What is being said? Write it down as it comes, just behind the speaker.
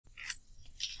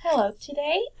Hello,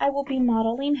 today I will be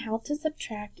modeling how to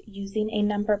subtract using a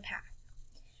number path.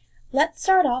 Let's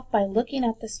start off by looking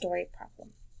at the story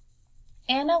problem.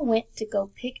 Anna went to go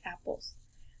pick apples.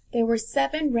 There were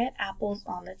 7 red apples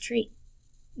on the tree.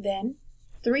 Then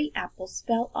 3 apples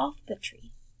fell off the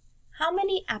tree. How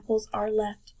many apples are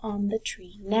left on the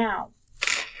tree now?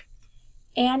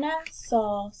 Anna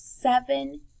saw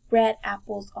 7 red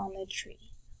apples on the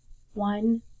tree.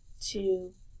 1,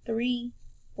 2, 3,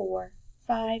 4,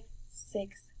 5,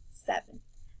 6, 7.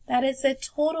 That is the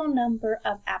total number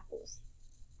of apples.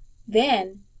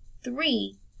 Then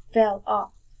 3 fell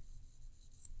off.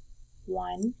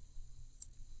 1,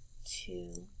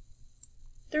 2,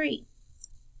 3.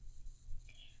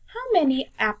 How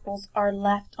many apples are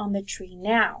left on the tree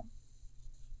now?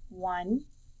 1,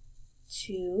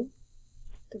 2,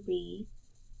 3,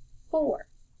 4.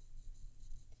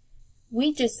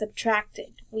 We just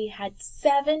subtracted. We had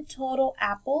 7 total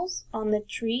apples on the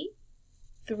tree,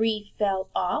 3 fell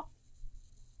off,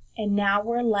 and now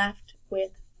we're left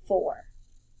with 4.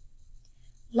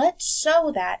 Let's show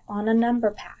that on a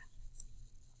number path.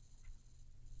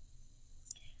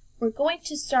 We're going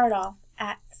to start off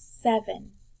at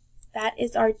 7. That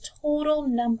is our total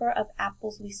number of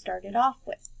apples we started off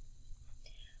with.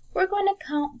 We're going to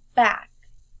count back.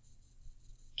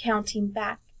 Counting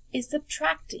back is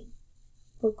subtracting.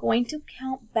 We're going to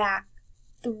count back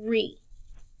 3.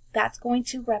 That's going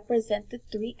to represent the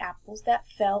 3 apples that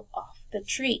fell off the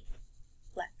tree.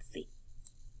 Let's see.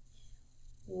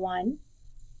 1,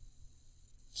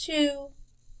 2,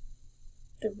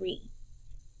 3.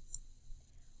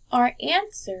 Our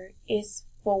answer is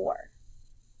 4.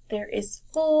 There is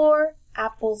 4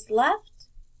 apples left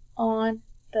on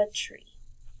the tree.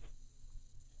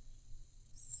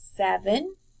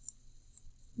 7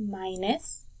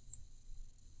 minus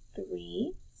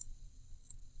 3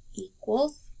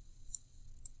 equals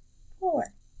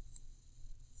 4.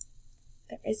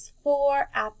 There is 4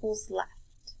 apples left.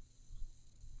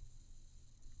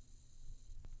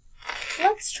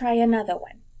 Let's try another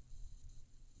one.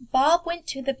 Bob went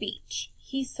to the beach.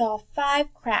 He saw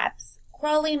 5 crabs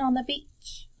crawling on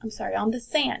the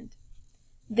sand.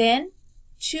 Then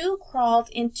 2 crawled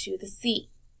into the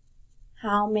sea.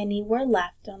 How many were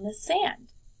left on the sand?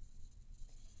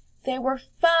 There were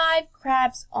 5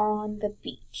 crabs on the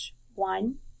beach.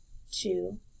 1,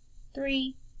 2,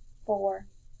 3, 4,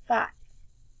 5.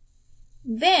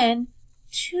 Then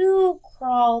 2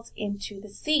 crawled into the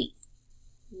sea.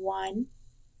 1,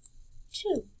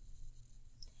 2.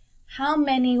 How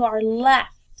many are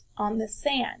left on the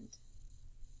sand?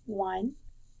 1,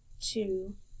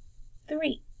 2,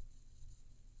 3.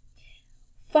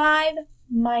 5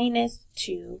 minus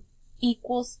 2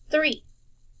 equals 3.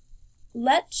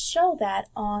 Let's show that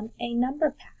on a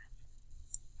number path.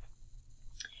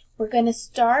 We're going to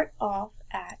start off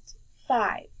at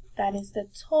 5. That is the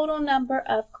total number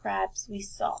of crabs we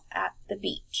saw at the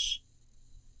beach.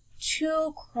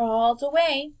 2 crawled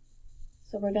away,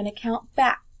 so we're going to count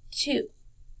back 2.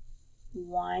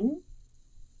 1,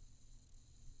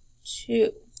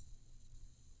 2.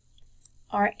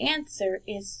 Our answer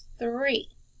is 3.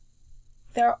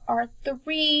 There are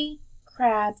 3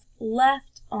 crabs left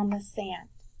on the sand.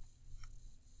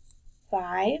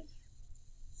 5,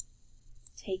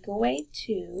 take away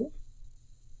 2,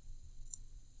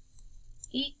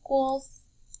 equals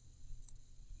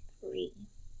 3.